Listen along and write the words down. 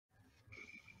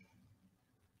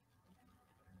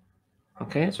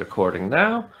Okay, it's recording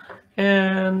now,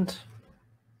 and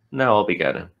now I'll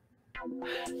begin.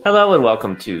 Hello and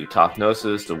welcome to Talk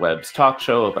Gnosis, the web's talk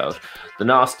show about the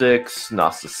Gnostics,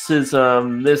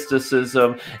 Gnosticism,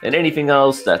 mysticism, and anything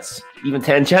else that's even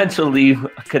tangentially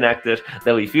connected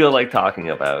that we feel like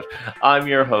talking about. I'm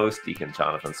your host, Deacon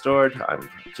Jonathan Stord. I'm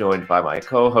joined by my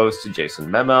co-host, Jason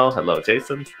Memel. Hello,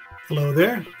 Jason. Hello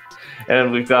there.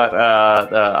 And we've got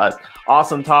an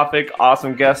awesome topic,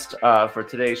 awesome guest for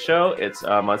today's show. It's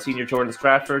Monsignor Jordan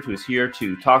Stratford, who's here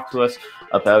to talk to us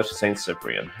about St.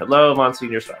 Cyprian. Hello,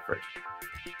 Monsignor Stratford.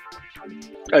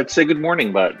 I'd say good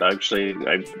morning, but actually,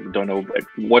 I don't know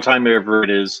what time ever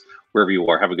it is, wherever you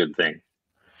are. Have a good thing.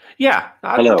 Yeah.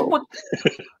 Hello.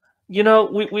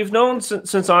 We've known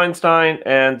since Einstein,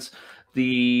 and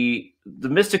the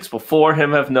mystics before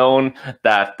him have known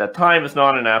that time is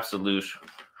not an absolute.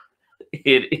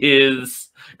 It is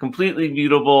completely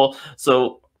mutable.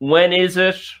 So when is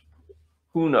it?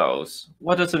 Who knows?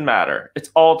 What does it matter?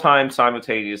 It's all time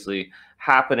simultaneously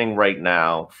happening right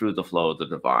now through the flow of the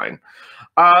divine.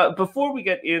 Before we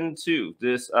get into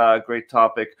this great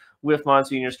topic with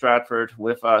Monsignor Stratford,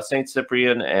 with St.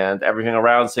 Cyprian and everything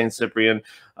around St. Cyprian,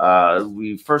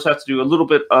 we first have to do a little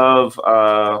bit of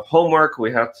homework.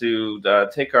 We have to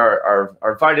take our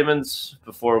vitamins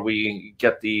before we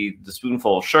get the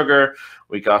spoonful of sugar.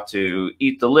 We got to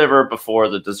eat the liver before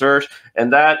the dessert,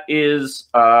 and that is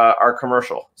our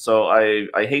commercial. So I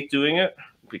hate doing it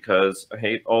because I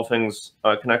hate all things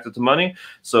connected to money.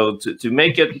 So to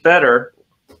make it better,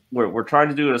 we're trying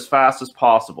to do it as fast as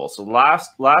possible. So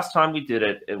last time we did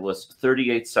it, it was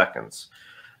 38 seconds.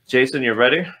 Jason, you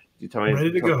ready? You tell me.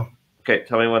 Ready to go. Okay,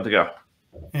 tell me when to go.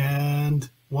 And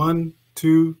 1,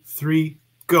 2, 3,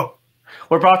 go.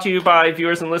 We're brought to you by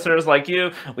viewers and listeners like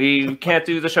you. We can't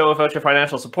do the show without your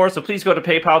financial support, so please go to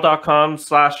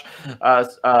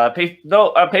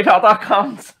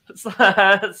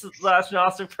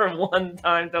paypal.com/Gnostic for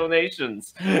one-time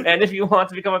donations. And if you want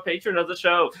to become a patron of the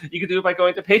show, you can do it by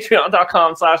going to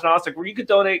patreon.com/Gnostic, where you can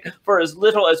donate for as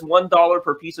little as $1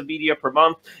 per piece of media per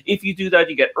month. If you do that,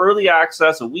 you get early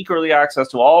access, a week early access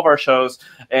to all of our shows,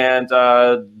 and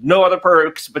no other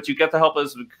perks, but you get to help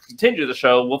us continue the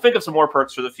show. We'll think of some more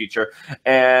perks for the future.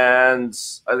 And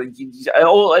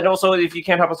also, if you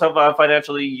can't help us out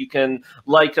financially, you can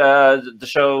like the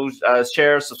show,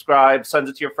 share, subscribe, send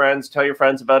it to your friends, tell your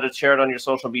friends about it, share it on your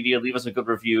social media, leave us a good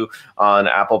review on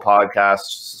Apple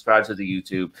Podcasts, subscribe to the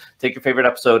YouTube, take your favorite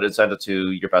episode and send it to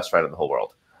your best friend in the whole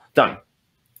world. Done.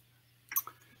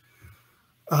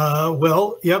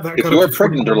 Well, yeah. That if you're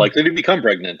pregnant or likely to become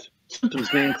pregnant,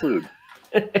 symptoms may include.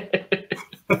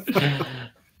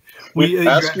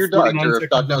 Ask your doctor if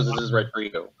Doc knows this is right for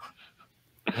you.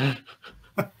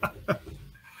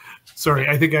 Sorry,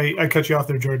 I think I cut you off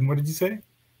there, Jordan. What did you say?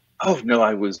 Oh, no,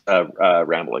 I was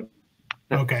rambling.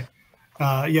 Okay.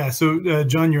 Yeah, so,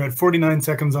 John, you're at 49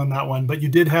 seconds on that one, but you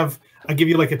did have, I give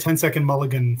you like a 10-second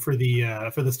mulligan for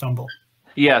the stumble.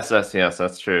 Yes,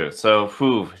 that's true. So,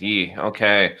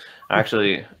 okay.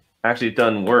 Actually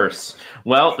done worse.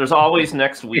 Well, there's always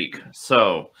next week.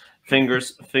 So,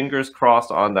 fingers crossed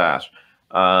on that.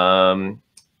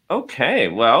 Okay,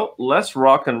 well, let's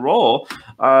rock and roll.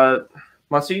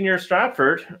 Monsignor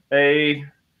Stratford,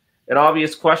 an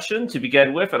obvious question to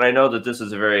begin with, and I know that this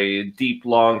is a very deep,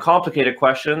 long, complicated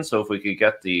question, so if we could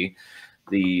get the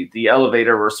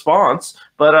elevator response.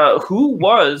 But who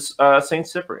was St.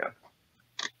 Cyprian?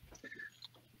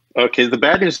 Okay, the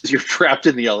bad news is you're trapped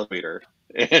in the elevator,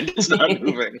 and it's not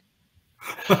moving.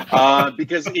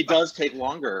 Because it does take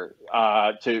longer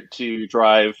to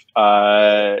drive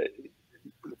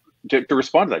to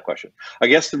respond to that question. I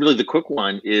guess the quick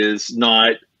one is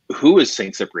not who is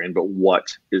St. Cyprian, but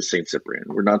what is St. Cyprian.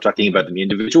 We're not talking about an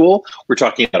individual, we're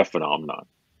talking about a phenomenon.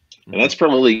 And that's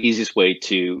probably the easiest way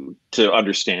to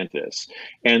understand this.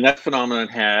 And that phenomenon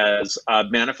has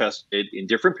manifested in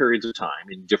different periods of time,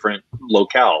 in different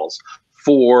locales,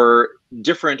 for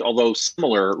different, although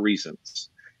similar reasons.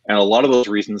 And a lot of those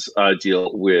reasons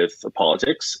deal with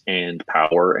politics and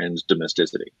power and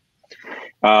domesticity.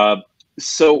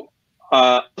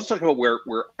 Let's talk about where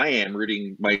I am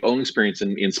reading my own experience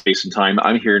in space and time.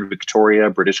 I'm here in Victoria,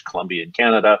 British Columbia in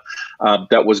Canada.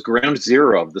 That was ground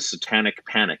zero of the Satanic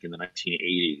Panic in the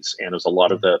 1980s. And there's a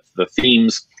lot of the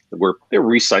themes that were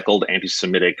recycled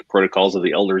anti-Semitic protocols of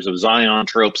the Elders of Zion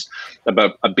tropes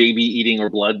about a baby eating or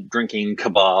blood drinking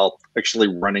cabal actually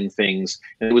running things.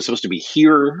 And it was supposed to be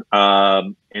here,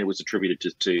 and it was attributed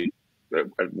to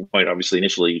obviously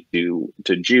initially to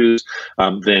Jews,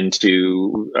 then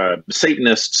to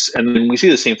Satanists, and then we see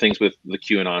the same things with the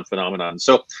QAnon phenomenon.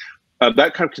 So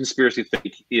that kind of conspiracy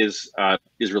theory is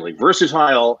really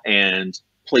versatile and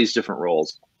plays different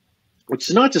roles. Which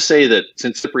is not to say that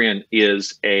Saint Cyprian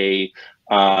is a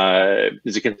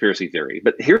conspiracy theory,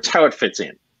 but here's how it fits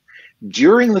in.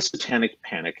 During the Satanic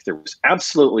Panic, there was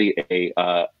absolutely an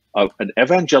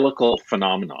evangelical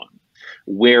phenomenon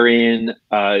wherein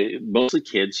mostly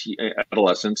kids,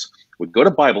 adolescents, would go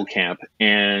to Bible camp,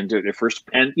 and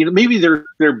maybe their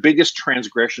biggest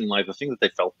transgression in life, the thing that they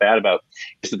felt bad about,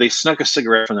 is that they snuck a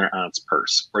cigarette from their aunt's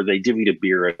purse, or they divvied a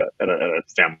beer at a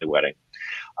family wedding.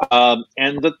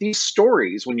 And that these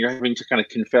stories, when you're having to kind of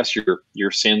confess your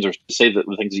sins or say the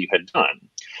things that you had done,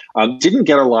 didn't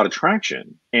get a lot of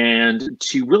traction. And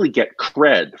to really get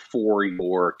cred for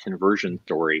your conversion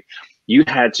story, you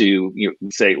had to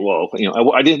say, well,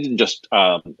 I didn't just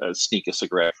sneak a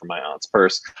cigarette from my aunt's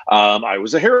purse. I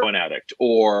was a heroin addict,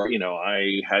 or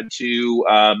I had to,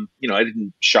 I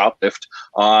didn't shoplift.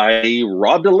 I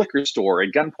robbed a liquor store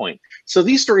at gunpoint. So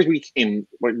these stories became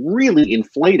really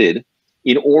inflated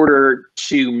in order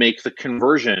to make the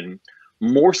conversion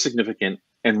more significant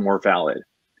and more valid.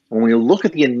 When we look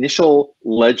at the initial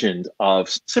legend of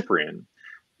Cyprian,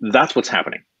 that's what's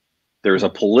happening. There's a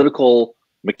political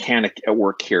mechanic at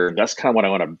work here, and that's kind of what I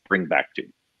want to bring back to.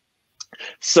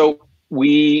 So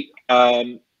when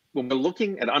we're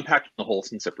looking at unpacking the whole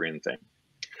Saint Cyprian thing,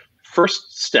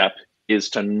 first step is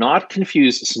to not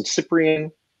confuse Saint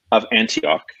Cyprian of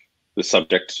Antioch, the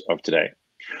subject of today,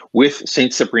 with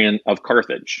Saint Cyprian of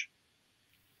Carthage.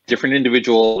 Different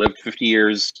individual, lived 50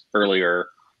 years earlier,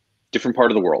 different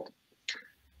part of the world.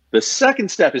 The second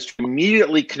step is to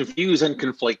immediately confuse and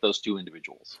conflate those two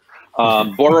individuals,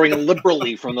 borrowing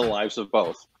liberally from the lives of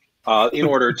both in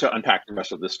order to unpack the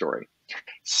rest of the story.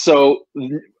 So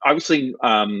obviously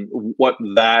what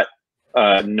that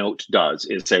note does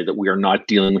is say that we are not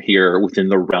dealing here within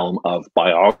the realm of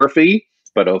biography,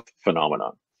 but of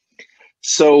phenomenon.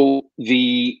 So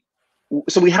we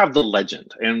have the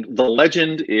legend, and the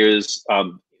legend is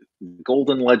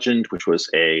Golden Legend, which was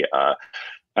a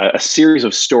series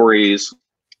of stories.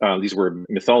 These were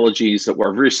mythologies that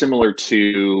were very similar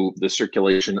to the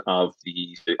circulation of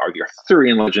the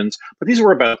Arthurian legends, but these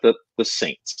were about the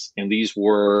saints, and these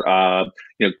were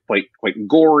quite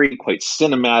gory, quite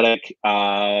cinematic,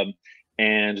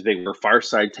 and they were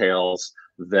fireside tales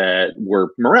that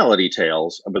were morality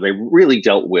tales, but they really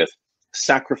dealt with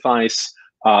sacrifice,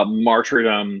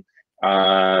 martyrdom,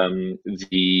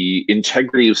 the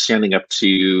integrity of standing up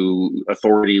to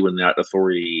authority when that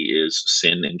authority is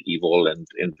sin and evil and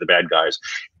the bad guys.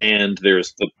 And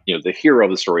there's the hero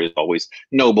of the story is always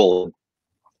noble,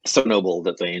 so noble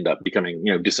that they end up becoming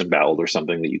disemboweled or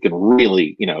something that you can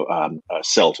really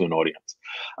sell to an audience.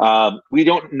 We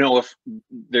don't know if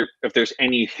there's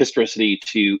any historicity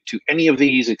to any of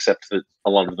these, except that a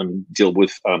lot of them deal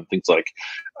with things like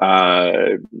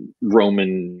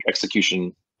Roman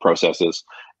execution processes,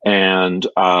 and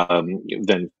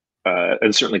then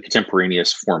certainly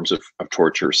contemporaneous forms of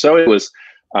torture. So it was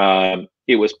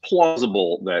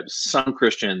plausible that some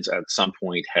Christians at some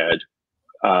point had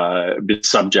been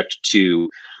subject to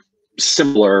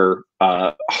similar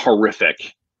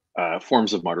horrific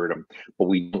forms of martyrdom, but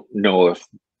we don't know if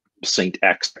Saint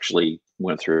X actually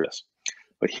went through this.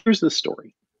 But here's the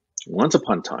story. Once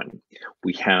upon a time,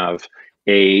 we have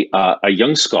a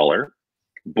young scholar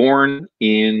born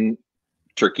in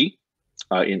Turkey,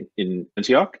 in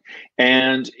Antioch,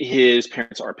 and his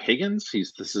parents are pagans.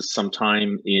 This is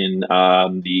sometime in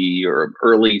the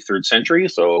early 3rd century,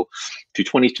 so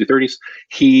 220s, 230s.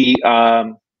 He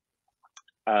has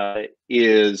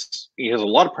a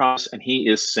lot of promise, and he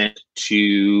is sent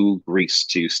to Greece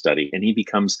to study, and he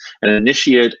becomes an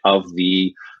initiate of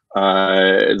the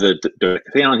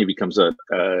Dodecatheon. He becomes an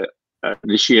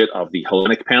initiate of the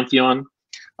Hellenic pantheon.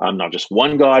 Not just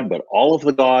one god, but all of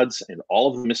the gods and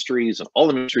all of the mysteries and all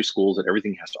the mystery schools that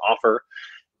everything has to offer.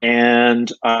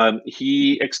 And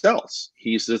he excels.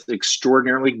 He's this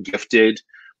extraordinarily gifted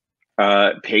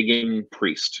pagan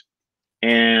priest.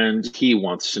 And he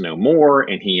wants to know more,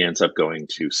 and he ends up going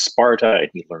to Sparta, and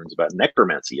he learns about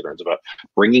necromancy. He learns about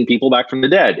bringing people back from the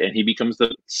dead, and he becomes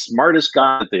the smartest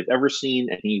guy that they've ever seen.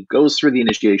 And he goes through the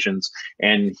initiations,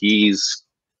 and he's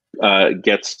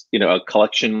gets a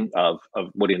collection of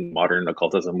what in modern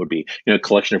occultism would be a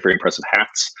collection of very impressive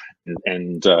hats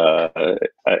and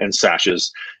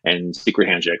sashes and secret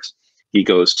handshakes. He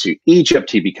goes to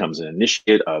Egypt. He becomes an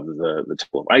initiate of the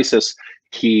Temple of Isis.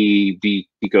 He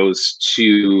goes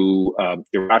to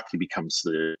Iraq. He becomes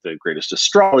the greatest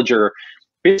astrologer.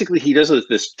 Basically, he does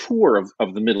this tour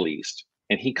of the Middle East,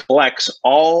 and he collects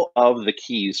all of the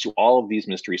keys to all of these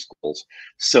mystery schools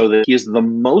so that he is the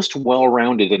most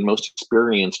well-rounded and most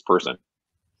experienced person.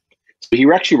 So he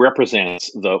actually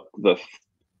represents the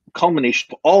culmination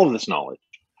of all of this knowledge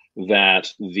that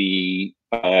the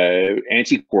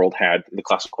antique world had, the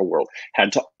classical world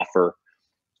had to offer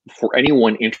for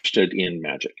anyone interested in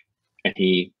magic. And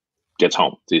he gets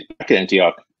home. So he's back at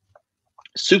Antioch,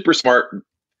 super smart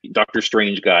Doctor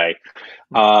Strange guy,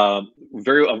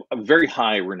 very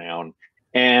high renown,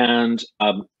 and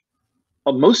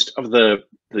most of the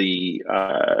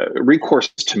recourse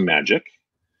to magic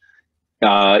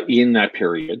in that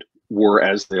period were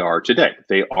as they are today.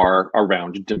 They are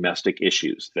around domestic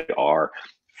issues. They are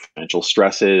financial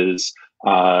stresses,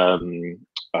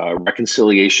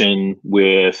 reconciliation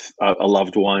with a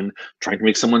loved one, trying to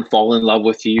make someone fall in love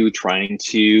with you, trying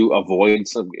to avoid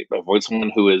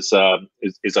someone who is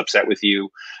upset with you,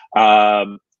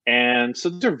 and so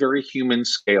these are very human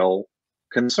scale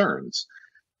concerns.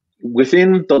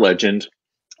 Within the legend,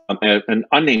 an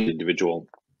unnamed individual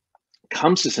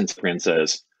comes to St. Cyprian and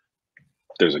says,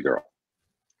 "There's a girl.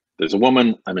 There's a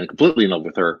woman. I'm completely in love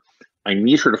with her. I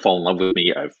need her to fall in love with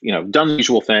me. I've done the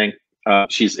usual thing.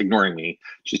 She's ignoring me.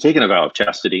 She's taken a vow of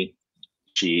chastity.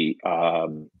 She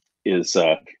is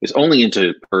only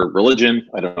into her religion.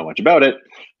 I don't know much about it,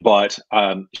 but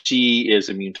she is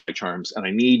immune to my charms, and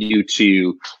I need you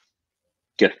to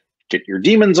get your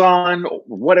demons on,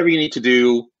 whatever you need to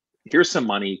do. Here's some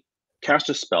money. Cast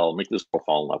a spell. Make this girl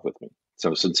fall in love with me."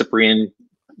 So St. Cyprian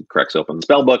cracks open the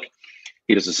spell book.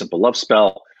 He does a simple love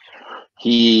spell.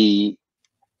 He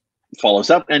follows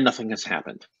up, and nothing has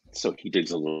happened. So he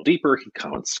digs a little deeper.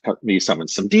 He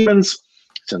summons some demons,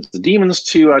 sends the demons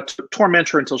to torment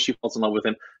her until she falls in love with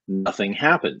him. Nothing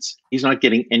happens. He's not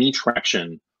getting any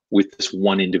traction with this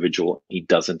one individual. He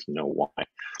doesn't know why.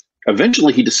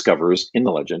 Eventually, he discovers in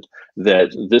the legend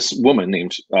that this woman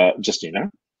named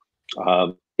Justina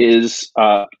is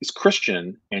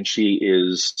Christian, and she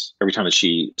is, every time that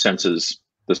she senses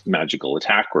this magical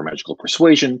attack or magical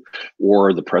persuasion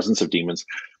or the presence of demons,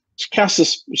 she casts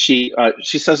this. She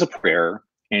says a prayer,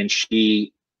 and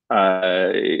she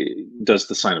does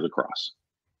the sign of the cross.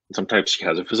 Sometimes she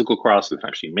has a physical cross.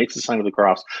 Sometimes she makes the sign of the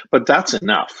cross, but that's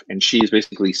enough, and she's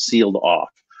basically sealed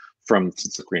off from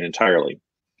St. Cyprian entirely.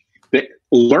 But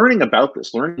learning about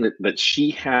this, learning that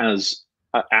she has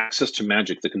access to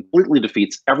magic that completely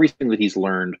defeats everything that he's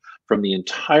learned from the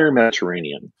entire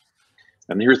Mediterranean.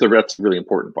 And here's that's the really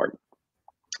important part,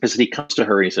 is that he comes to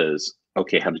her and he says,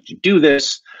 "Okay, how did you do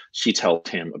this?" She tells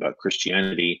him about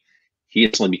Christianity. He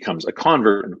instantly becomes a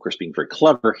convert, and of course, being very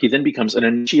clever, he then becomes an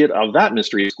initiate of that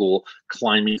mystery school,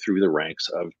 climbing through the ranks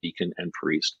of deacon and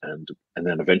priest, and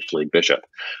then eventually bishop.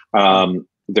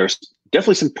 There's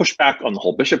definitely some pushback on the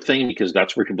whole bishop thing, because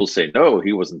that's where people say, no,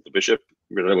 he wasn't the bishop.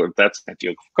 That's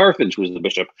Antioch of Carthage was the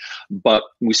bishop. But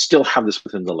we still have this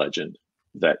within the legend,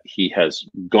 that he has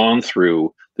gone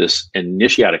through this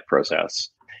initiatic process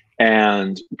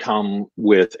and come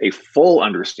with a full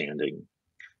understanding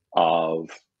of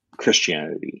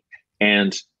Christianity.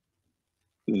 And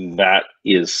that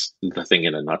is the thing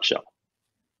in a nutshell.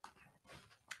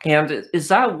 And is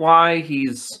that why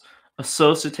he's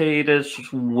associated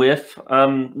with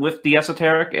the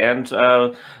esoteric and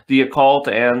the occult,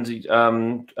 and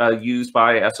used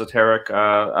by esoteric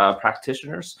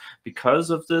practitioners,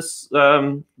 because of this,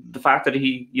 the fact that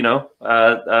he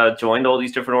joined all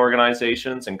these different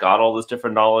organizations and got all this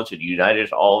different knowledge and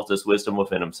united all of this wisdom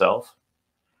within himself?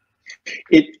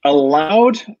 It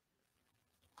allowed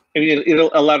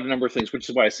it allowed a number of things, which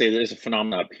is why I say there's a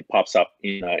phenomenon that pops up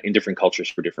in different cultures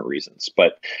for different reasons.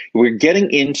 But we're getting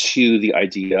into the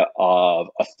idea of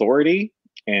authority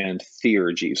and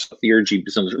theurgy. So theurgy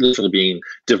literally being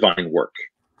divine work,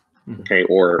 okay,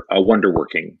 or a wonder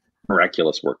working,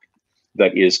 miraculous work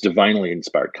that is divinely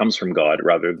inspired, comes from God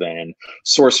rather than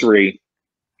sorcery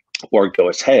or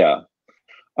goetheia.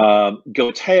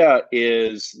 Goetheia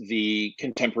is the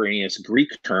contemporaneous Greek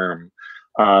term.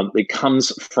 It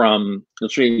comes from,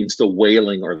 literally means the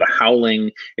wailing or the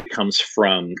howling. It comes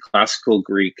from classical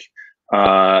Greek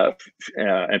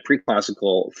and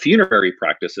pre-classical funerary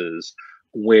practices,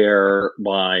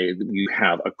 whereby you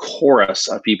have a chorus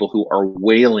of people who are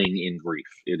wailing in grief.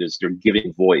 They're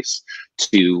giving voice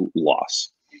to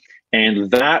loss.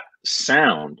 And that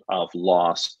sound of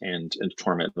loss and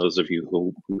torment, those of you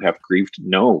who have grieved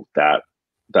know that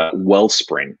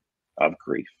wellspring of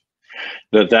grief.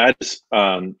 That is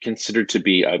considered to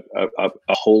be a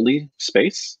holy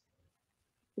space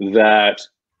that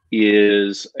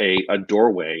is a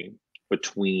doorway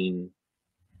between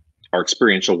our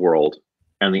experiential world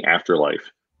and the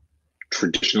afterlife,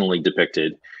 traditionally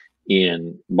depicted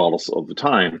in models of the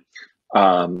time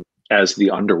as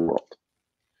the underworld.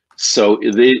 So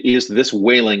it is this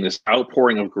wailing, this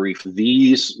outpouring of grief,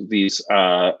 these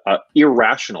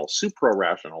irrational,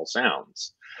 supra-rational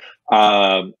sounds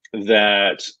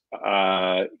that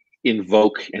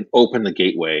invoke and open the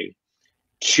gateway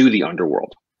to the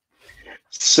underworld.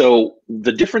 So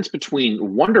the difference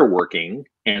between wonder working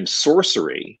and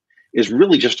sorcery is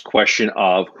really just a question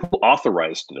of who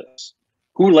authorized this,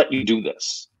 who let you do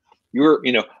this. You're,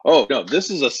 oh no, this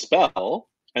is a spell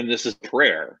and this is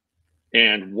prayer.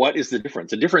 And what is the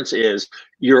difference? The difference is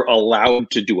you're allowed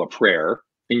to do a prayer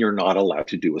and you're not allowed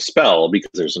to do a spell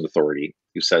because there's an authority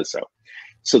who says so.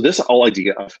 So this whole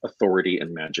idea of authority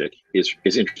and magic is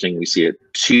interesting. We see it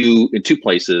in two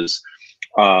places.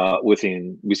 We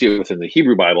see it within the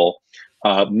Hebrew Bible.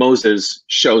 Moses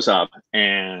shows up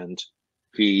and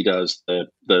he does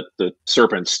the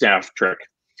serpent staff trick.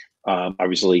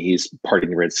 Obviously, he's parting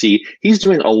the Red Sea. He's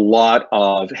doing a lot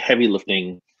of heavy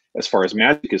lifting as far as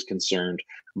magic is concerned,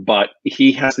 but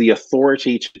he has the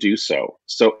authority to do so.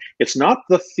 So it's not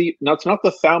the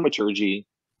thaumaturgy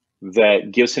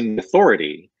that gives him the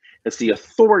authority. It's the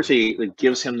authority that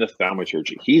gives him the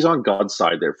thaumaturgy. He's on God's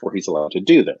side, therefore he's allowed to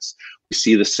do this. We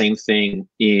see the same thing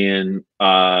in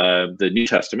the New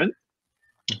Testament,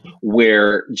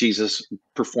 where Jesus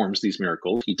performs these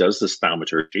miracles. He does this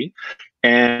thaumaturgy,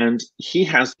 and he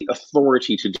has the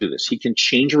authority to do this. He can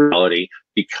change reality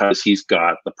because he's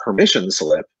got the permission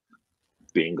slip.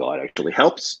 Being God actually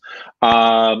helps,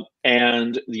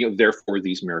 and therefore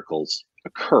these miracles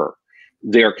occur.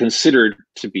 They are considered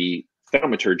to be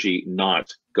thaumaturgy,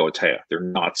 not goetia. They're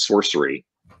not sorcery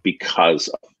because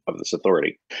of this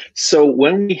authority. So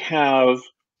when we have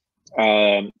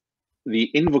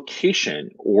the invocation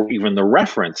or even the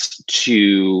reference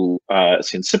to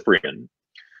Saint Cyprian,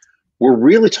 we're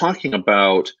really talking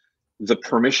about the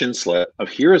permission slip of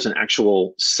here is an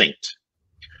actual saint.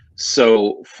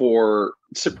 So for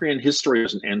Cyprian, his story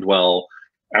doesn't end well.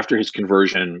 After his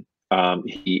conversion,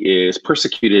 he is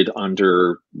persecuted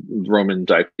under Roman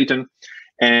Diocletian,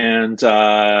 and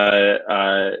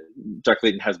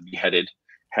Diocletian has beheaded,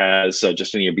 has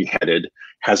Justinian beheaded,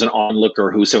 has an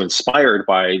onlooker who's so inspired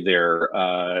by their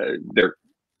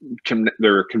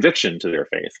conviction to their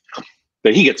faith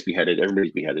that he gets beheaded.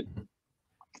 Everybody's beheaded,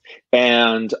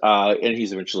 and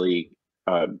he's eventually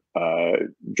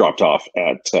dropped off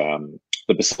at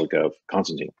the Basilica of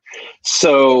Constantine.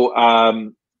 So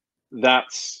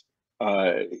that's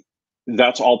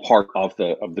all part of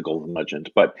the Golden Legend.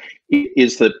 But it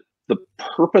is the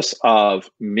purpose of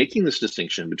making this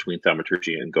distinction between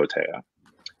thaumaturgy and goetia,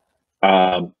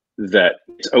 that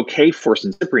it's okay for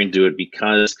St. Cyprian to do it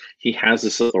because he has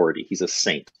this authority. He's a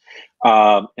saint,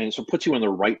 and so puts you on the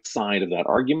right side of that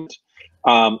argument.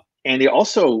 And it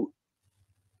also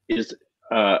is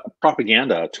a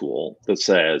propaganda tool that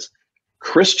says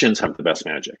Christians have the best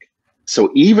magic. So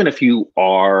even if you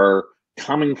are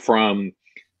coming from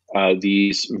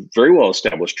these very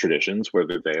well-established traditions,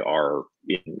 whether they are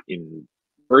in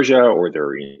Persia or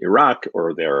they're in Iraq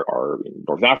or they are in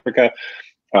North Africa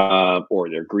or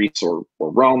they're Greece or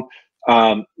Rome,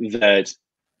 that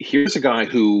here's a guy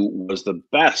who was the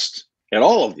best at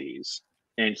all of these,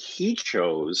 and he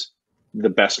chose the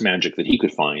best magic that he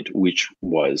could find, which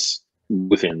was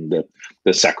within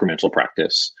the sacramental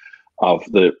practice of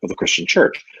the Christian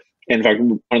Church. And in fact,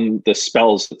 one of the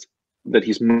spells that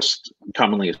he's most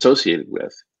commonly associated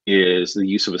with is the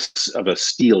use of a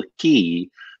steel key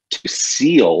to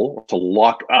seal, to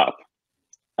lock up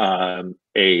a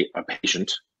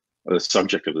patient, or the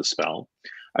subject of the spell,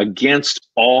 against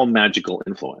all magical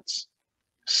influence.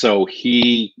 So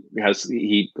he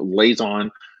lays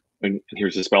on, and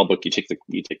here's the spell book. You take the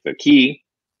key,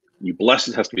 you bless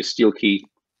it. It has to be a steel key.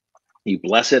 You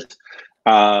bless it.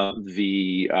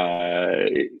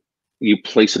 You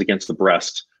place it against the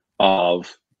breast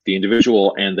of the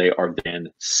individual, and they are then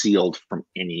sealed from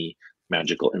any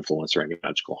magical influence or any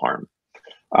magical harm.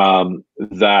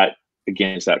 That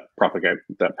again is that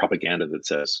propaganda that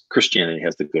says Christianity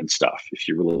has the good stuff. If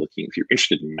you're really looking, if you're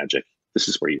interested in magic, this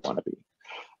is where you want to be.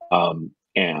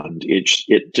 And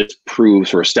it just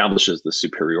proves or establishes the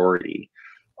superiority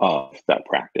of that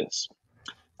practice.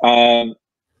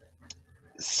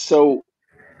 So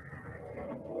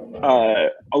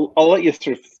I'll let you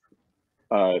sort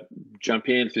of jump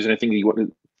in if there's anything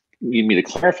you need me to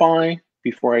clarify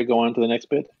before I go on to the next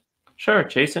bit. Sure.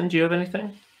 Jason, do you have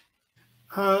anything?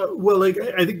 Well, I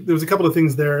think there was a couple of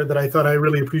things there that I thought I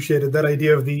really appreciated. That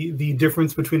idea of the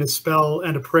difference between a spell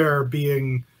and a prayer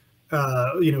being,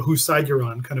 whose side you're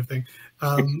on, kind of thing.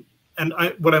 And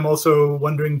what I'm also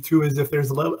wondering too is if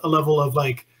there's a level of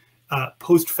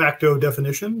post facto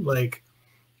definition, like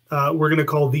we're going to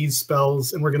call these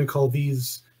spells and we're going to call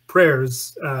these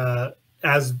prayers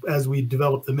as we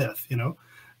develop the myth, you know.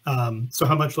 So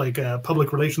how much like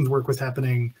public relations work was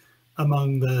happening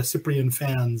among the Cyprian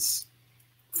fans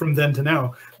from then to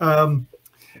now.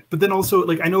 But then also,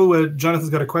 like, I know Jonathan's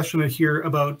got a question here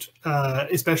about,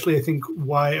 especially I think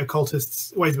why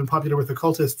he's been popular with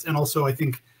occultists, and also I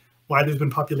think why there's been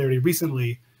popularity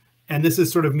recently. And this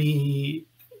is sort of me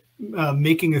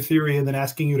making a theory and then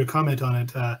asking you to comment on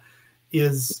it.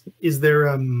 Is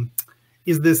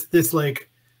this like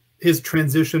his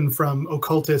transition from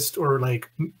occultist or like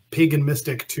pagan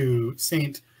mystic to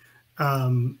saint,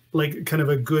 like kind of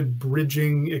a good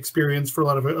bridging experience for a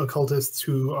lot of occultists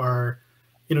who are,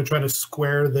 you know, trying to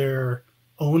square their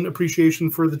own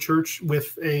appreciation for the church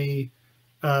with a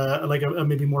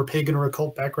maybe more pagan or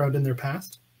occult background in their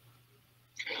past?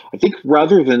 I think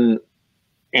rather than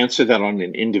answer that on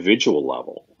an individual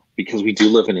level, because we do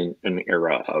live in an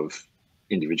era of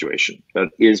individuation that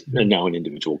is now an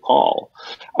individual call.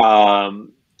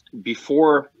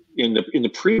 Before, in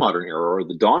the pre-modern era or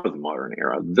the dawn of the modern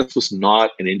era, this was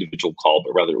not an individual call,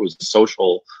 but rather it was a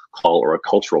social call or a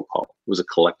cultural call. It was a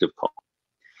collective call.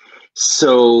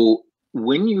 So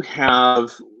when you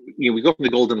have, you know, we go from the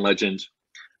Golden Legend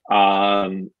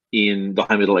in the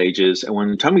High Middle Ages, and when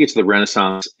the time we get to the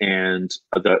Renaissance and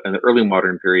the early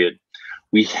modern period,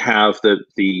 we have the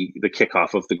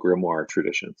kickoff of the grimoire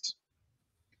traditions.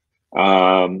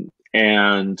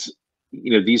 And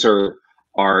you know, these are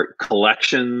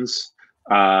collections.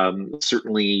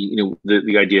 Certainly, you know,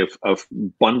 the idea of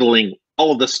bundling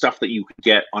all of the stuff that you could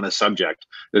get on a subject.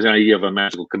 There's an idea of a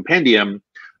magical compendium.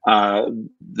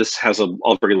 This has a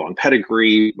very long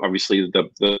pedigree. Obviously,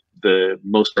 the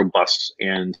most robust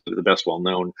and the best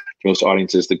well-known to most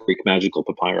audiences, the Greek magical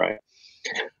papyri.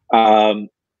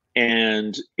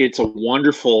 And it's a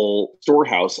wonderful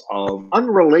storehouse of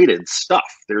unrelated stuff.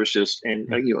 There's just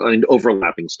and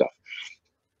overlapping stuff.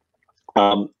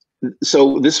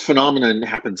 So this phenomenon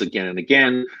happens again and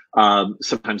again.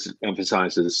 Sometimes it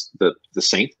emphasizes the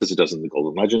saint, as it does in the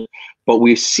Golden Legend, but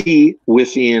we see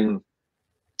within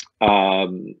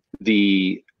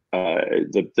the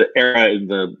era in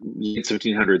the late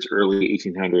 1700s, early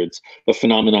 1800s, the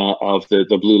phenomena of the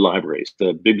blue libraries,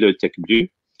 the Bibliothèque Bleue.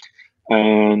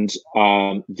 And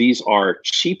these are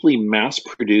cheaply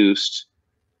mass-produced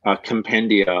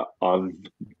compendia of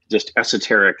just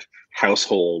esoteric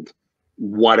household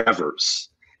whatevers.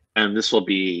 And this will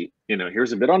be, you know,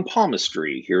 here's a bit on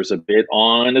palmistry, here's a bit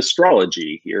on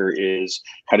astrology, here is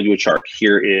how to do a chart,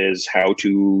 here is how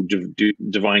to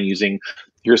divine using,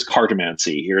 here's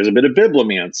cartomancy, here's a bit of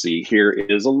bibliomancy, here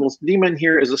is a little demon,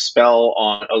 here is a spell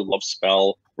on a love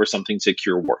spell or something to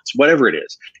cure warts, whatever it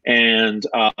is. And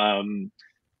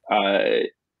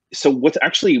so what's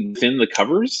actually within the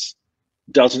covers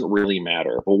doesn't really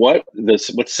matter. But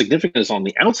what's significant is on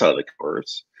the outside of the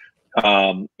covers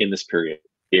in this period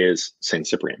is Saint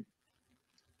Cyprian.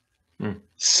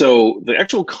 So the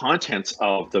actual contents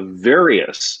of the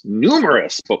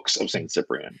numerous books of Saint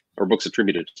Cyprian, or books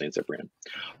attributed to Saint Cyprian,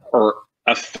 are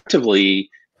effectively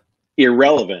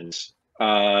irrelevant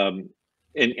and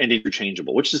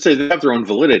interchangeable, which is to say they have their own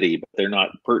validity, but they're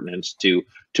not pertinent to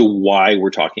why we're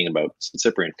talking about Saint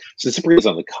Cyprian. Saint Cyprian is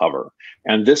on the cover,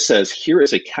 and this says, here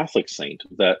is a Catholic saint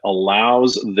that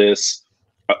allows this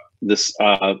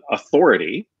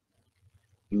authority,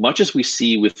 much as we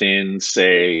see within,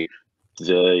 say,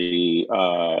 the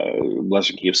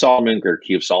Lesser Key of Solomon, Greater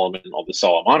Key of Solomon, all the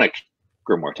Solomonic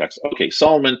grimoire texts. Okay,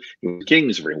 Solomon, he was a king,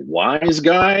 he's a very wise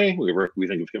guy. We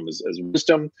think of him as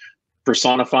wisdom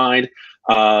personified.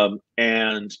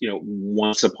 And, you know,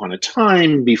 once upon a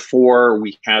time, before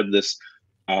we had this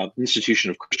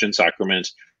institution of Christian sacrament,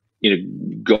 you know,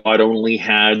 God only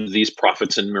had these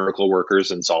prophets and miracle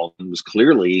workers, and Solomon was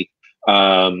clearly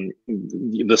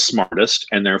the smartest,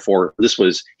 and therefore this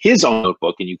was his own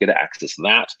notebook, and you get to access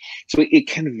that. So it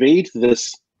conveyed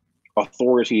this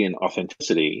authority and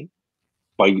authenticity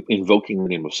by invoking the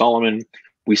name of Solomon.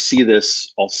 We see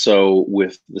this also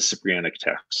with the Cyprianic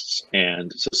texts,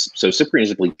 and so Cyprian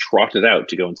simply trotted out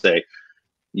to go and say,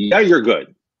 "Yeah, you're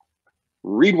good.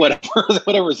 Read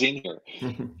whatever's in here."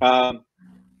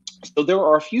 So there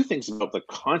are a few things about the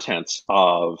contents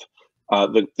of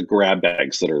the grab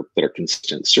bags that are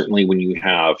consistent. Certainly, when you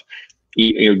have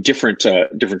different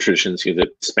traditions, you have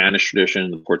the Spanish tradition,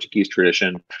 the Portuguese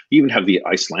tradition, you even have the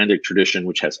Icelandic tradition,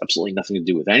 which has absolutely nothing to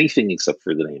do with anything except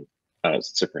for the name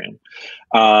Cyprian.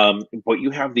 But you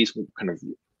have these kind of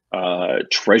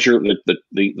treasure,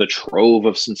 the trove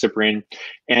of St. Cyprian,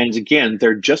 and again,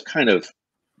 they're just kind of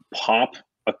pop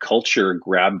culture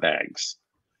grab bags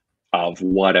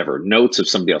whatever, notes of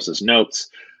somebody else's notes,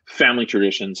 family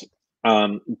traditions.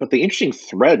 But the interesting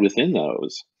thread within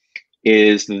those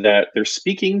is that they're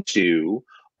speaking to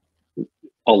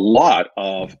a lot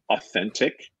of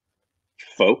authentic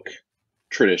folk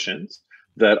traditions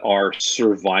that are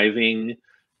surviving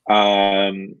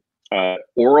oral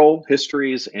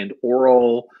histories and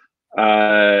oral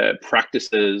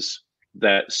practices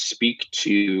that speak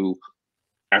to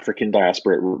African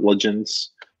diasporic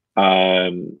religions,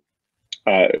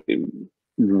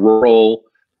 rural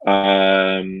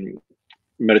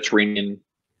Mediterranean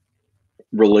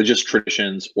religious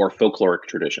traditions or folkloric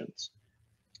traditions,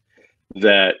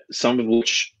 that some of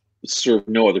which serve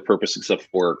no other purpose except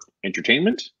for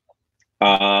entertainment,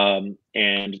 and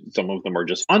some of them are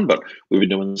just fun, but we've been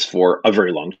doing this for a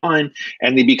very long time,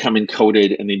 and they become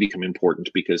encoded and they become important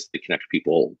because they connect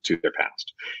people to their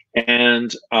past.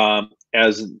 And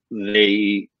as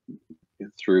they,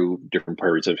 through different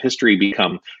periods of history,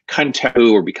 become kind of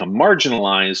taboo or become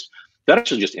marginalized, that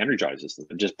actually just energizes them.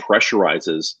 It just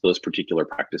pressurizes those particular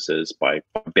practices by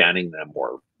banning them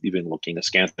or even looking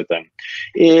askance at them.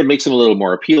 It makes them a little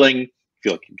more appealing,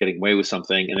 feel like you're getting away with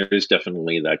something. And there is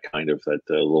definitely that kind of that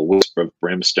little whisper of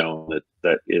brimstone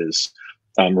that is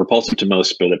repulsive to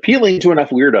most, but appealing to enough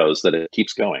weirdos that it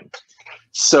keeps going.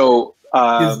 So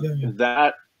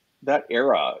that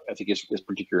era, I think, is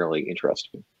particularly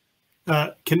interesting.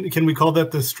 Can we call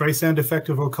that the Streisand effect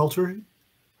of occulture?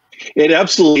 It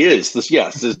absolutely is.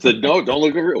 Yes, the no, don't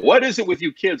look over. What is it with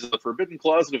you kids? The forbidden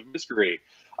closet of mystery.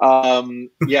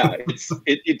 Yeah,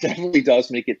 it definitely does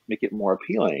make it more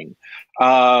appealing.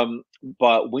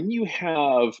 But when you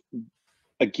have,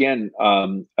 again,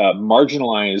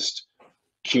 marginalized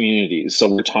communities,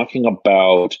 so we're talking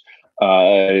about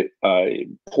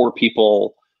poor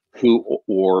people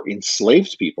or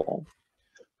enslaved people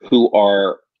who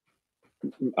are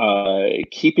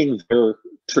keeping their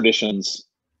traditions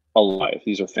alive.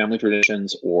 These are family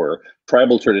traditions or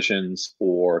tribal traditions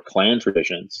or clan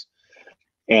traditions.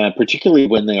 And particularly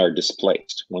when they are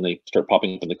displaced, when they start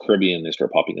popping up in the Caribbean, they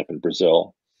start popping up in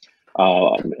Brazil,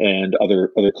 and other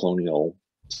colonial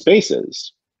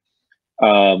spaces,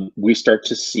 we start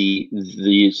to see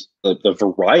the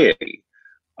variety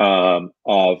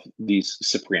of these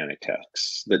Cyprianic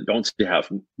texts that don't seem to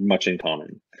have much in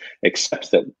common,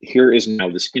 except that here is now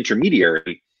this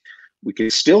intermediary. We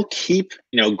can still keep,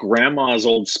 grandma's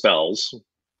old spells.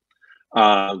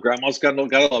 Grandma's got a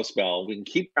love spell. We can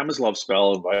keep grandma's love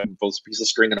spell and both a piece of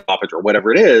string and a puppet or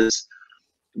whatever it is.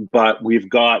 But we've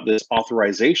got this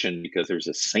authorization because there's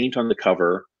a saint on the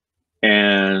cover,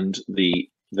 and the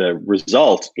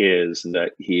result is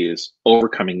that he is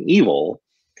overcoming evil,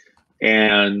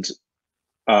 and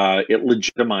it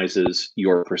legitimizes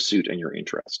your pursuit and your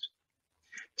interest.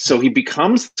 So he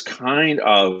becomes kind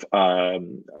of a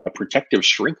protective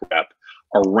shrink wrap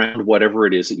around whatever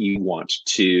it is that you want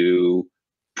to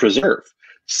preserve.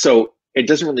 So it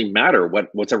doesn't really matter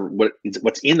what's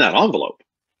in that envelope,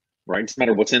 right? It doesn't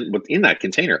matter what's in that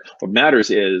container. What matters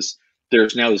is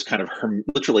there's now this kind of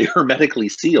literally hermetically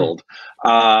sealed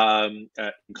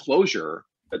enclosure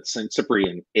that Saint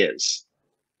Cyprian is.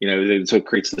 So it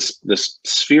creates this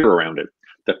sphere around it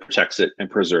that protects it and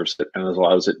preserves it and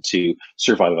allows it to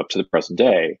survive up to the present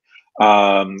day.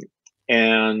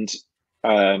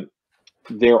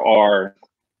 There are,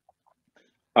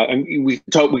 we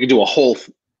can do a whole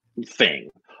thing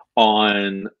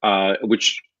on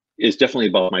which is definitely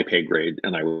above my pay grade,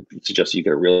 and I would suggest you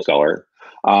get a real scholar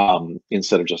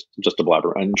instead of just a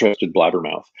uninterested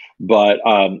blabbermouth. But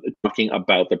talking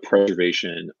about the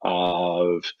preservation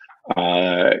of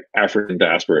African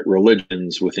diasporic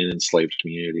religions within enslaved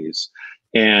communities,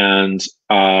 and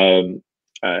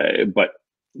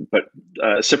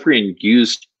Cyprian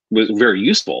was very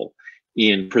useful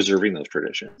in preserving those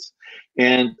traditions.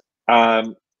 And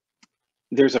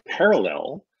there's a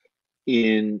parallel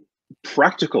in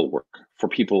practical work for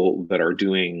people that are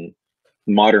doing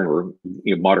modern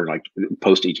like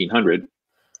post 1800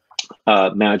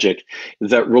 magic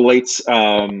that relates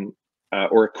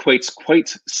or equates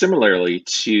quite similarly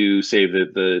to, say,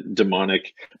 the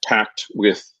demonic pact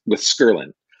with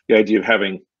Skirlin, the idea of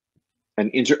having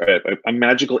a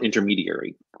magical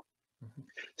intermediary.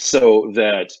 So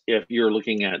that if you're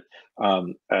looking at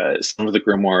some of the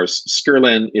grimoires,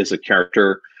 Skirlin is a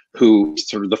character who is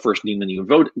sort of the first demon you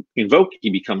invoke. He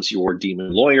becomes your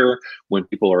demon lawyer. When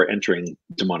people are entering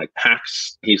demonic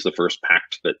pacts, he's the first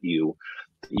pact that you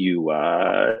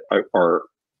are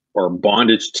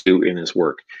bonded to in his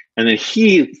work. And then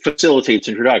he facilitates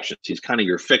introductions. He's kind of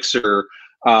your fixer.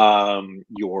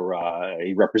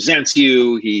 He represents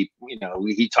you. He you know,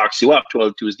 he talks you up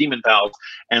to his demon pals,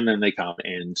 and then they come,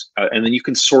 and then you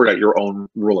can sort out your own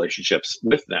relationships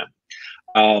with them.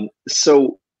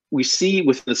 So we see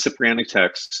within the Ciprianic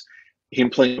texts him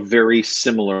playing a very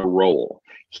similar role.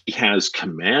 He has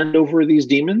command over these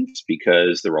demons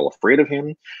because they're all afraid of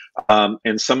him.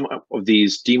 And some of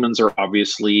these demons are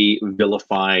obviously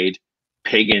vilified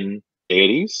pagan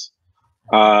deities.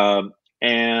 But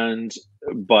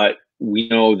we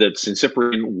know that St.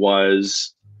 Cyprian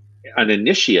was an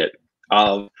initiate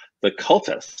of the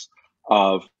cultus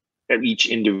of each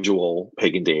individual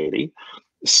pagan deity.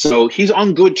 So he's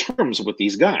on good terms with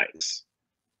these guys.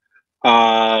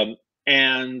 But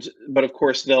of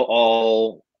course they'll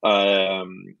all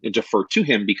defer to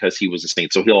him because he was a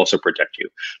saint, so he'll also protect you.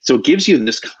 So it gives you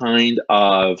this kind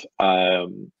of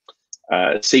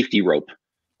safety rope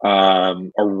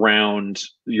around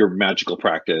your magical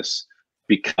practice,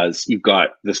 because you've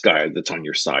got this guy that's on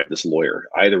your side, this lawyer,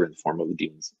 either in the form of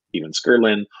the demon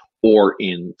Skirlin or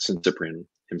in St. Cyprian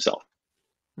himself.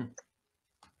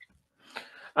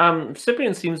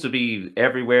 Cyprian seems to be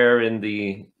everywhere in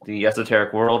the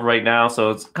esoteric world right now,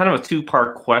 so it's kind of a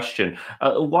two-part question.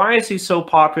 Why is he so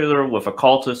popular with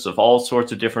occultists of all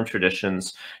sorts of different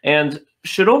traditions? And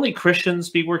should only Christians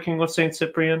be working with St.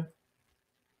 Cyprian?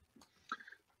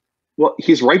 Well,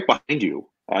 he's right behind you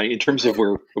in terms of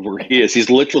where he is. He's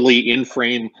literally in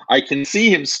frame. I can see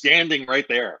him standing right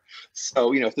there.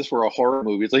 So, you know, if this were a horror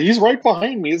movie, it's like, he's right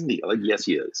behind me, isn't he? Like, yes,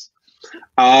 he is.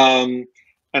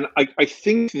 And I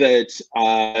think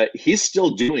that he's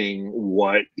still doing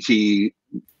what he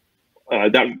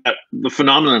that the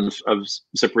phenomenon of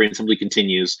Cyprian simply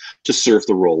continues to serve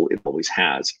the role it always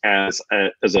has, as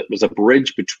a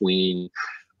bridge between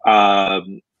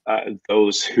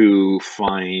those who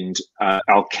find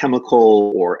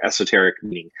alchemical or esoteric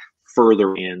meaning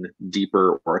further in,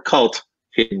 deeper, or occult,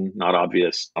 hidden, not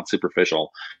obvious, not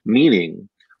superficial meaning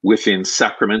within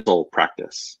sacramental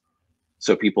practice.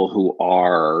 So people who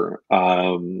are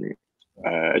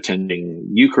attending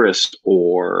Eucharist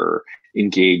or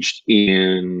engaged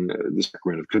in the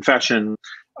sacrament of confession.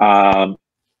 So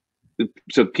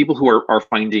people who are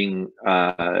finding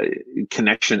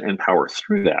connection and power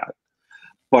through that,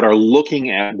 but are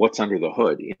looking at what's under the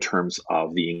hood in terms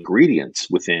of the ingredients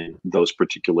within those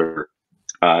particular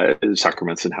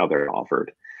sacraments and how they're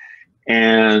offered.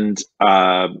 And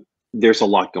there's a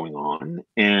lot going on,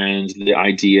 and the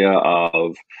idea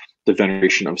of the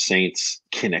veneration of saints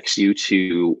connects you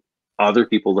to other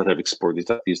people that have explored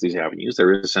these avenues.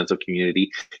 There is a sense of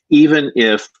community, even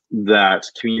if that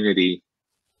community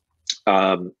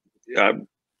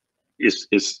is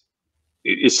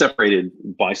separated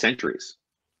by centuries.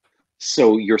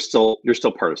 So you're still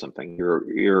part of something.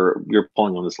 You're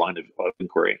pulling on this line of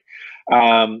inquiry,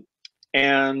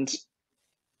 and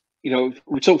you know,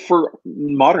 so for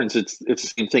moderns, it's the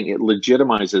same thing. It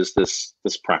legitimizes this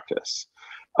practice,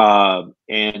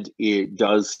 and it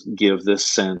does give this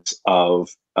sense of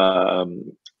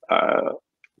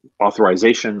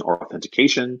authorization or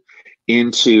authentication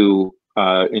into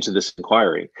this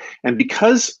inquiry. And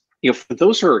because, you know, for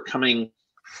those who are coming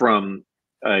from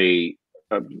a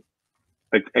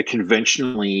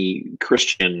conventionally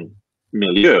Christian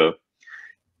milieu,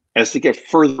 as they get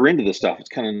further into this stuff, it's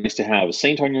kind of nice to have a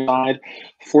saint on your side.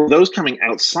 For those coming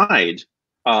outside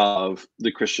of the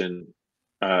Christian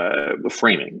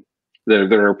framing,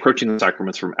 that are approaching the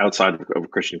sacraments from outside of a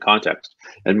Christian context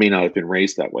and may not have been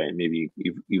raised that way, and maybe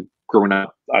you've grown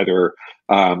up either,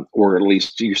 or at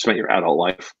least you spent your adult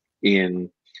life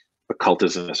in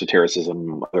occultism,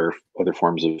 esotericism, other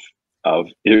forms of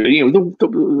you know,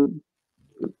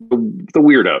 the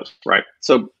weirdos, right?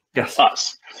 So. Yes.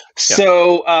 Us. Yeah.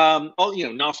 So, all, you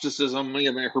know, Gnosticism,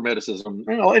 you know, Hermeticism,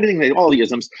 you know, anything, all the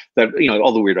isms that, you know,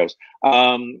 all the weirdos,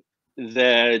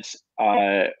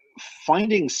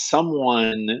 finding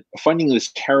this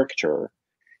character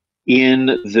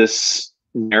in this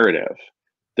narrative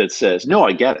that says, no,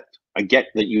 I get it. I get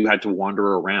that you had to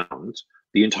wander around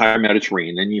the entire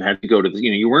Mediterranean, and you had to go to the,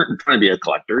 you know, you weren't trying to be a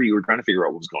collector, you were trying to figure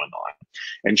out what was going on.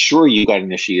 And sure, you got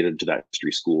initiated to that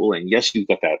history school, and yes, you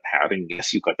got that hat, and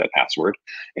yes, you got that password,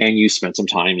 and you spent some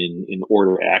time in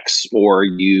Order X, or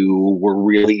you were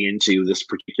really into this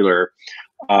particular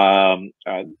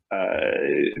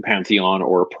pantheon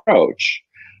or approach.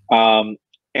 And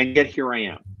yet here I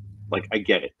am. Like, I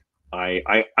get it.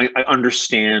 I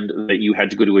understand that you had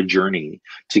to go to a journey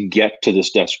to get to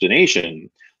this destination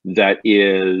that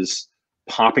is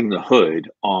popping the hood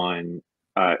on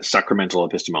sacramental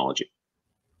epistemology.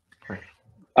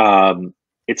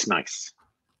 It's nice.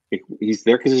 He's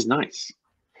there because he's nice,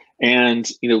 and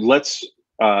you know, let's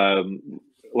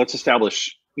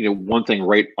establish one thing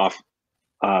right off,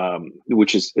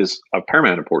 which is of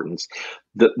paramount importance.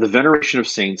 The veneration of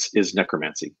saints is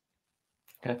necromancy.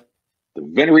 Okay. The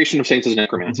veneration of saints is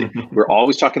necromancy. We're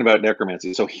always talking about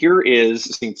necromancy. So here is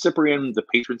Saint Cyprian, the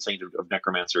patron saint of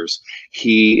necromancers.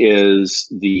 He is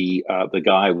the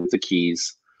guy with the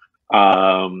keys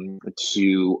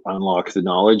to unlock the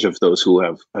knowledge of those who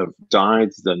have died,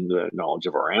 then the knowledge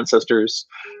of our ancestors,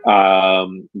 all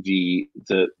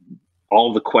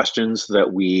the questions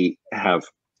that we have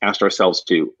asked ourselves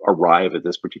to arrive at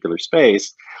this particular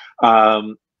space.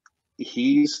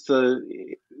 He's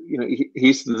the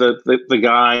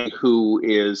guy who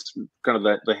is kind of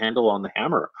the handle on the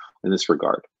hammer in this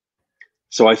regard.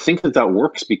 So I think that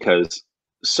works because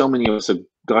so many of us have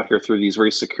got here through these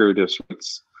very circuitous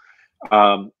routes.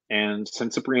 And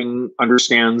Saint Cyprian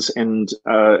understands and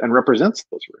represents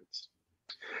those roots.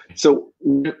 So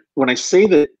when I say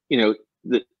that,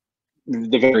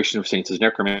 the veneration of saints is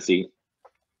necromancy,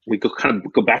 we kind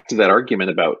of go back to that argument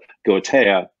about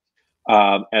Goetia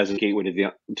as a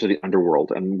gateway to the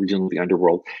underworld, and we're dealing with the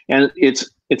underworld. And it's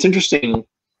interesting.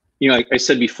 I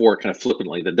said before, kind of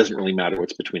flippantly, that it doesn't really matter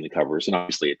what's between the covers, and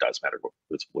obviously it does matter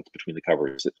what's between the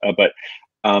covers. But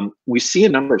we see a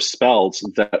number of spells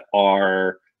that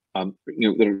are,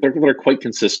 that are quite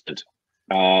consistent,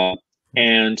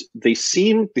 and they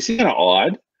seem kind of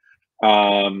odd,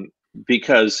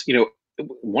 because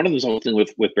one of them is something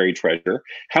with buried treasure.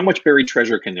 How much buried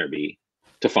treasure can there be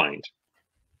to find?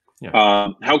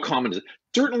 Yeah. How common is it?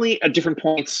 Certainly at different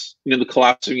points, the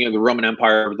collapse of the Roman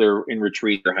Empire, they're in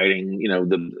retreat, they're hiding,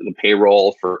 the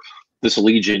payroll for this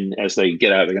legion. As they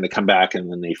get out, they're going to come back, and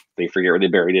then they forget where they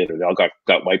buried it, or they all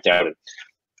got wiped out. And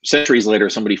centuries later,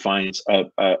 somebody finds a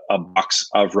box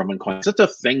of Roman coins. That's a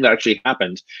thing that actually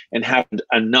happened, and happened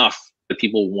enough that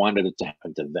people wanted it to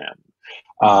happen to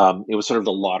them. It was sort of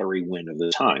the lottery win of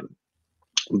the time.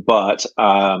 But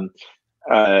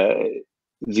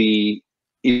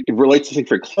it relates, I think,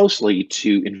 very closely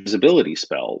to invisibility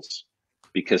spells,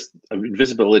 because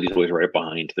invisibility is always right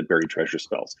behind the buried treasure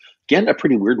spells. Again, a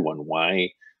pretty weird one. Why,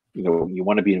 you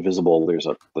want to be invisible? There's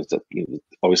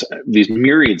always these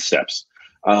myriad steps,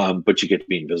 but you get to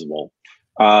be invisible.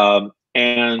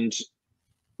 And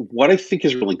what I think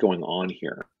is really going on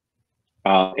here,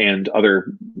 and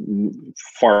other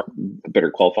far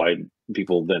better qualified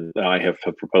people than I have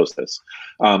proposed this.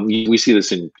 We see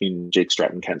this in Jake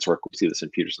Stratton-Kent's work. We see this in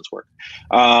Peterson's work.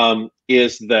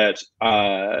 Is that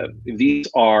these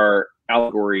are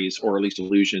allegories, or at least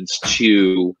allusions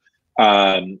to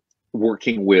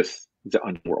working with the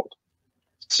underworld.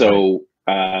 So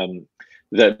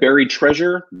that buried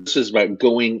treasure, this is about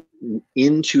going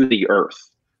into the earth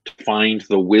to find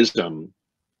the wisdom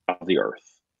of the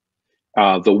earth,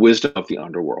 the wisdom of the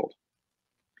underworld.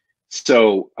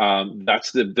 So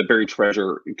that's the buried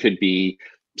treasure. It could be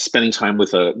spending time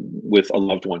with a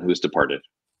loved one who has departed.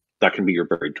 That can be your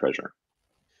buried treasure.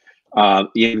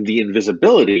 The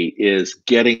invisibility is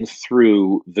getting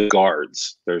through the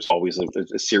guards. There's always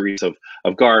a series of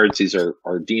guards. These are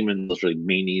demons, those are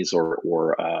manes, or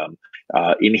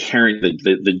inherent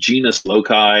the genus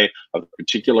loci of a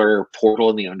particular portal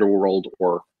in the underworld,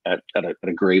 or at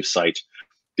a grave site.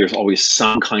 There's always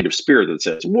some kind of spirit that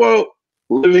says, "Whoa,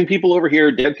 living people over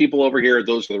here, dead people over here.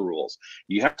 Those are the rules."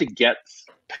 You have to get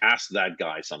past that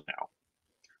guy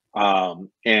somehow.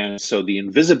 And so the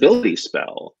invisibility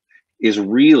spell is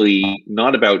really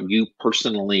not about you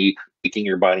personally making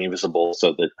your body invisible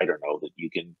so that, I don't know, that you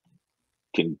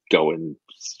can go and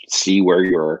see where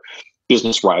your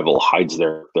business rival hides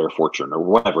their fortune, or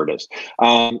whatever it is,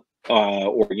 or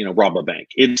rob a bank.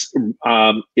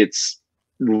 It's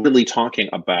really talking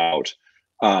about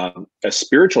a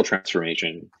spiritual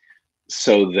transformation,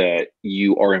 so that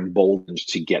you are emboldened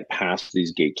to get past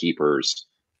these gatekeepers,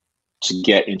 to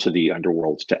get into the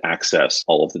underworld, to access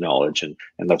all of the knowledge. And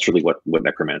that's really what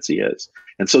necromancy is.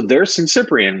 And so there's Saint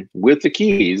Cyprian with the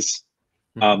keys,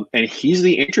 and he's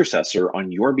the intercessor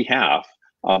on your behalf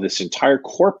of this entire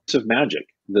corpus of magic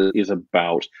that is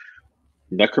about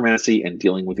necromancy and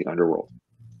dealing with the underworld.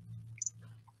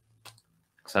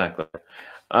 Exactly.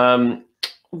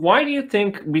 Why do you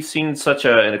think we've seen such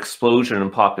an explosion in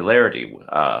popularity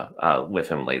with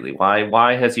him lately?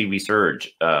 Why has he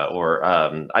resurged?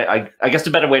 I guess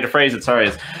the better way to phrase it, sorry,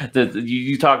 is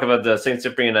you talk about the Saint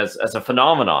Cyprian as a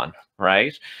phenomenon,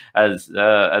 right? As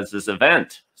this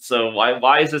event. So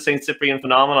why is the Saint Cyprian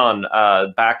phenomenon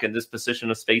back in this position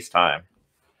of space-time?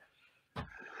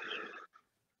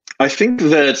 I think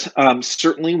that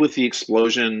certainly with the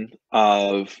explosion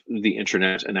of the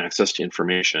internet and access to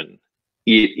information,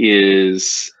 it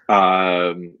is,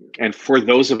 and for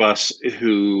those of us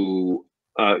who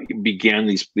began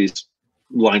these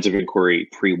lines of inquiry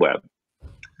pre-web,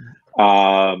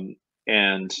 and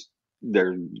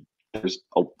there's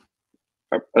an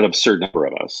absurd number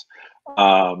of us,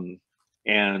 and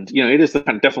it is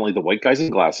definitely the white guys in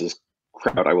glasses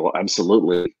crowd. I will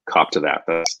absolutely cop to that.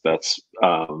 That's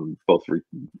both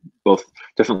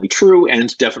definitely true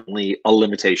and definitely a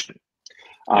limitation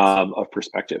of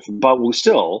perspective. But we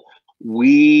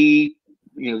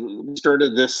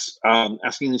started this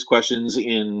asking these questions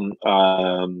in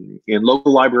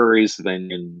local libraries,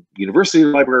 then in university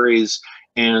libraries,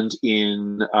 and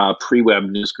in pre-web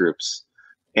news groups,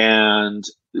 and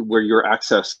where your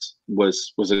access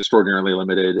was extraordinarily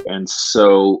limited, and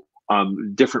so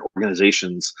different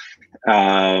organizations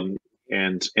and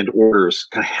orders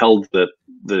kind of held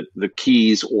the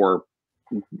keys or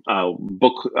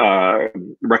book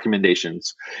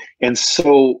recommendations, and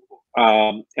so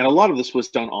and a lot of this was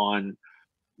done on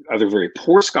either very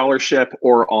poor scholarship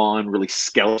or on really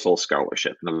skeletal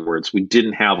scholarship. In other words, we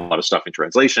didn't have a lot of stuff in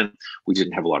translation. We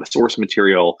didn't have a lot of source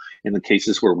material. In the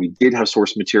cases where we did have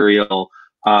source material,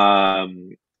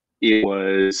 it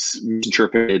was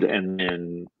misinterpreted, and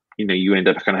then you end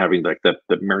up kind of having like the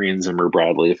Marion Zimmer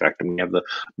Bradley effect, and we have the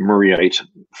Murrayite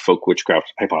folk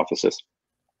witchcraft hypothesis.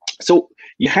 So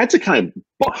you had to kind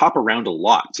of hop around a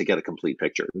lot to get a complete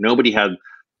picture. Nobody had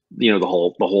the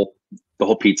whole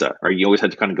pizza, or you always had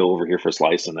to kind of go over here for a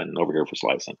slice and then over here for a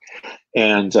slice,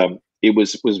 and it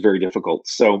was very difficult.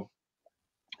 So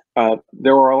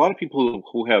there are a lot of people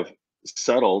who have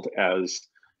settled as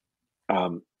I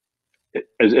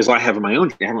have in my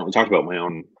own. I haven't really talked about my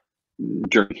own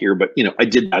journey here, but I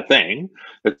did that thing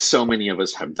that so many of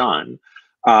us have done,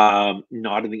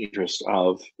 not in the interest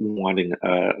of wanting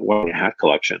a hat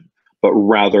collection, but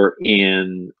rather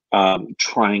in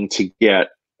trying to get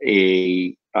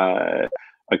a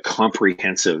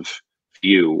comprehensive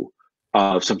view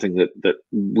of something that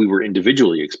we were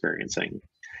individually experiencing,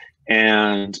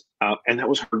 and that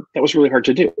was really hard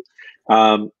to do.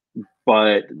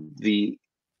 But the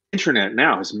internet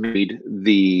now has made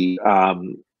the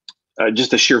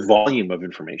just the sheer volume of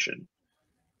information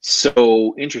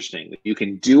so interesting that you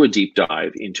can do a deep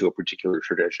dive into a particular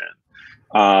tradition,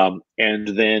 and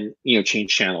then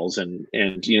change channels and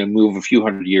move a few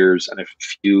hundred years and a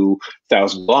few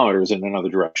thousand kilometers in another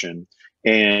direction,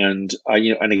 and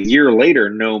and a year later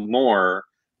know more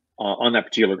on that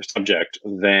particular subject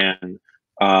than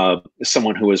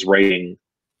someone who is writing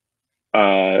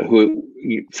who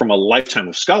from a lifetime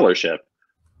of scholarship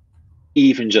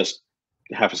even just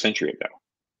half a century ago.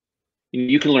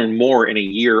 You can learn more in a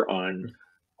year on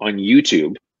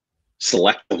YouTube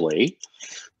selectively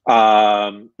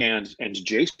and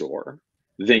JSTOR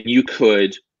than you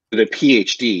could with a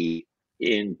PhD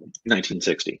in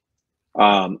 1960.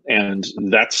 And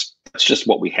that's just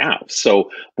what we have. So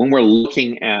when we're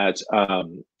looking at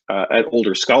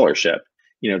older scholarship,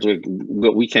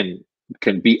 we can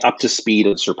be up to speed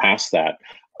and surpass that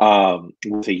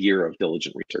with a year of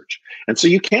diligent research. And so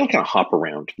you can kind of hop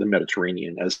around the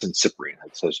Mediterranean, as Cyprian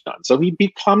has done. So he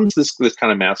becomes this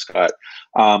kind of mascot.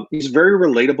 He's very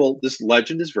relatable. This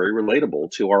legend is very relatable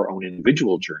to our own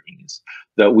individual journeys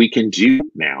that we can do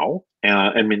now,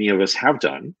 and many of us have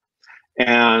done,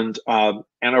 and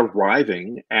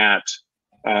arriving at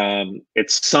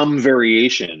it's some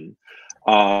variation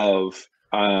of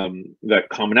that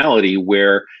commonality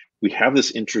where we have this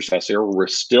intercessor. We're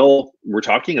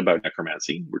talking about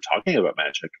necromancy. We're talking about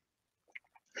magic,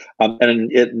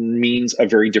 and it means a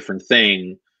very different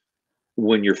thing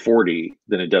when you're 40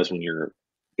 than it does when you're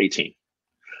 18.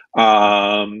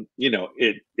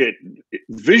 It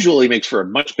visually makes for a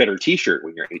much better T-shirt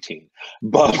when you're 18,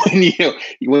 but when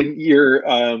you're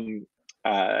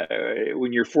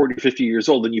 40, 50 years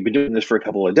old and you've been doing this for a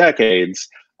couple of decades,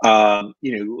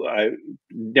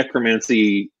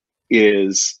 necromancy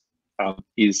is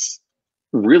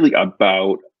really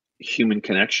about human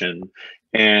connection,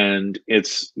 and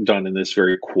it's done in this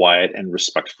very quiet and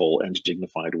respectful and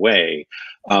dignified way,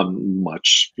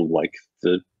 much like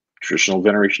the traditional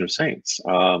veneration of saints.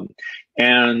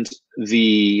 And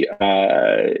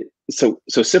so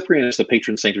Cyprian, as the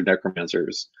patron saint of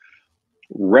necromancers,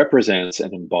 represents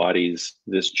and embodies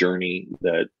this journey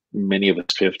that many of us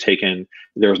have taken.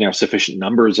 There's now sufficient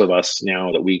numbers of us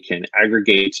now that we can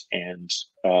aggregate and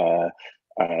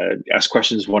ask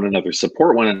questions of one another,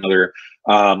 support one another,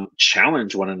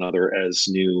 challenge one another as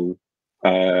new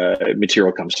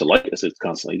material comes to light, as it's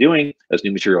constantly doing, as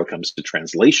new material comes to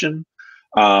translation,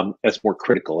 as more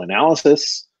critical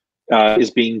analysis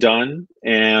is being done,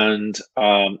 and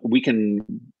we can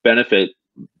benefit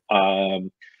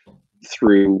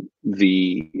through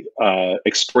the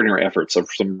extraordinary efforts of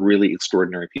some really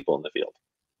extraordinary people in the field.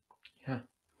 Yeah.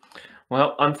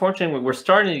 Well, unfortunately, we're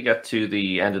starting to get to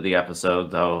the end of the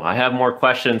episode, though. I have more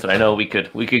questions, and I know we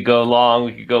could go long,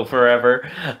 we could go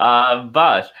forever.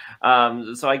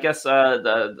 So I guess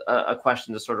a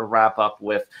question to sort of wrap up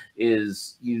with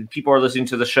is: people are listening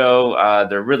to the show.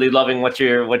 They're really loving what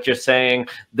you're saying.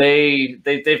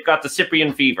 They've got the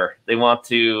Cyprian fever. They want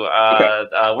to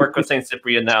work with Saint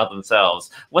Cyprian now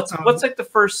themselves. What's like the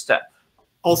first step?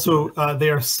 Also, they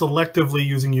are selectively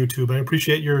using YouTube. I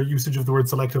appreciate your usage of the word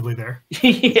selectively there.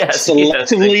 Yes,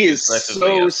 selectively is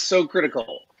so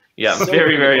critical. Yeah, so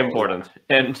very, very important.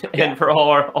 And for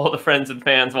all the friends and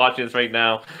fans watching this right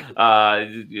now,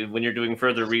 when you're doing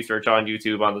further research on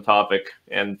YouTube on the topic,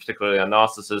 and particularly on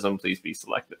Gnosticism, please be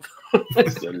selective.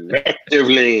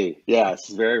 Selectively, yes,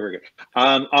 very, very good.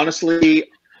 Honestly,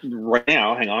 right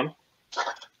now, hang on,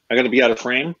 I got to be out of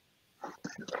frame.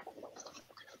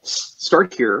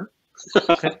 Start here.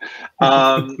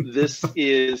 This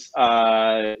is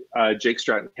Jake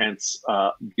Stratton-Kent's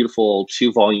beautiful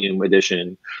 2-volume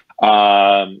edition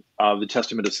of the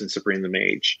Testament of Saint Cyprian the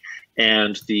Mage,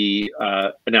 and the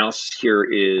analysis here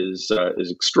is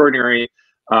extraordinary,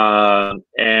 and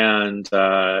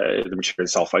the material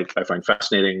itself I find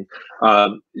fascinating.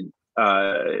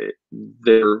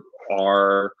 There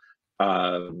are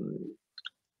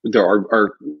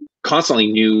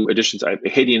constantly new editions.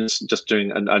 Hadean's just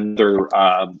doing another,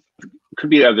 could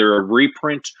be either a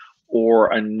reprint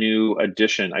or a new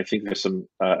edition. I think there's an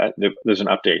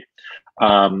update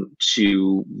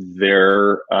to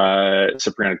their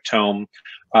Cyprianic tome.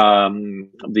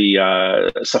 The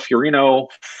Saffiorino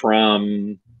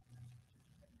from,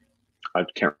 I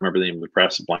can't remember the name of the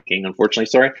press, blanking, unfortunately,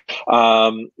 sorry.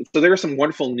 So there are some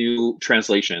wonderful new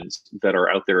translations that are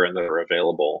out there and that are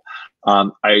available.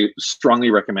 I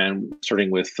strongly recommend starting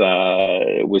with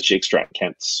Jake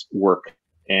Stratton-Kent's work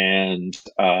and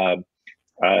pulling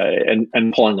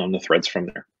on the threads from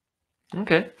there.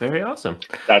 Okay, very awesome.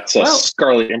 That's a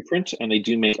Scarlet imprint, and they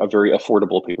do make a very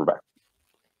affordable paperback.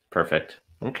 Perfect.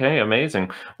 Okay, amazing.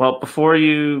 Well, before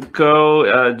you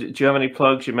go, do you have any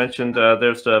plugs? You mentioned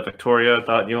there's the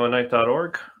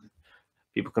victoria.uonite.org.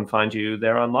 People can find you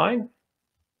there online.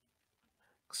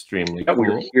 Extremely cool.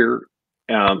 We're here.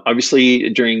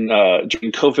 Obviously, during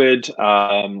COVID,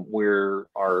 we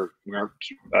aren't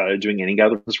doing any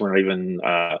gatherings. We're not even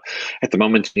at the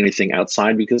moment doing anything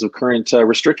outside because of current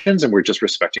restrictions, and we're just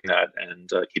respecting that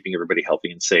and keeping everybody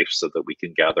healthy and safe so that we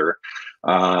can gather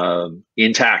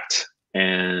intact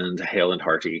and hale and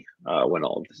hearty when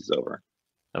all of this is over.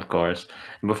 Of course.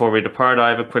 And before we depart, I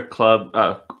have a quick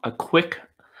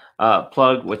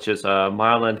plug, which is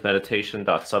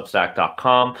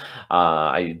mildlandmeditation.substack.com.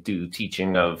 I do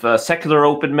teaching of secular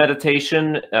open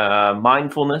meditation,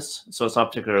 mindfulness. So it's not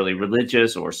particularly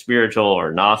religious or spiritual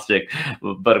or Gnostic.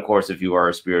 But of course, if you are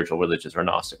a spiritual, religious, or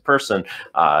Gnostic person,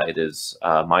 it is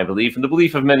my belief and the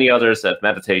belief of many others that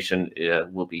meditation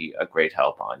will be a great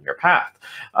help on your path.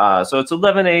 So it's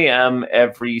 11 a.m.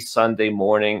 every Sunday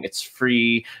morning. It's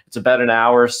free. It's about an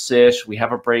hour-ish. We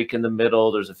have a break in the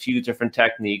middle. There's a few different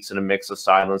techniques and a mix of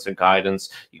silence and guidance.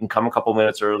 You can come a couple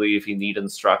minutes early if you need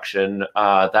instruction.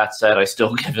 That said, I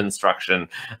still give instruction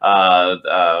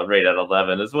right at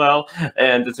 11 as well.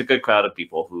 And it's a good crowd of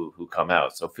people who come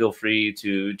out. So feel free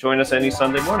to join us any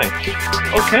Sunday morning.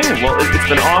 Okay, well, it's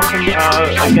been awesome.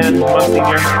 Again, Muncie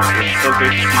here. It's so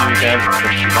great to see you again. It's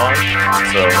been too long.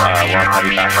 So we'll have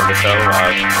you back on the show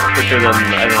quicker than,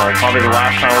 I don't know, probably the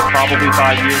last time was probably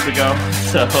 5 years ago.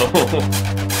 So...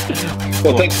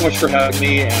 Well, thanks so much for having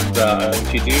me, and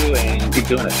what you do, and keep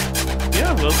doing it.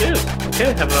 Yeah, will do.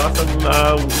 Okay, have an awesome,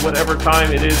 whatever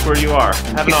time it is where you are.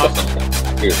 Have an awesome.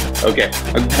 Okay,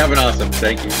 have an awesome.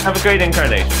 Thank you. Have a great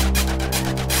incarnation.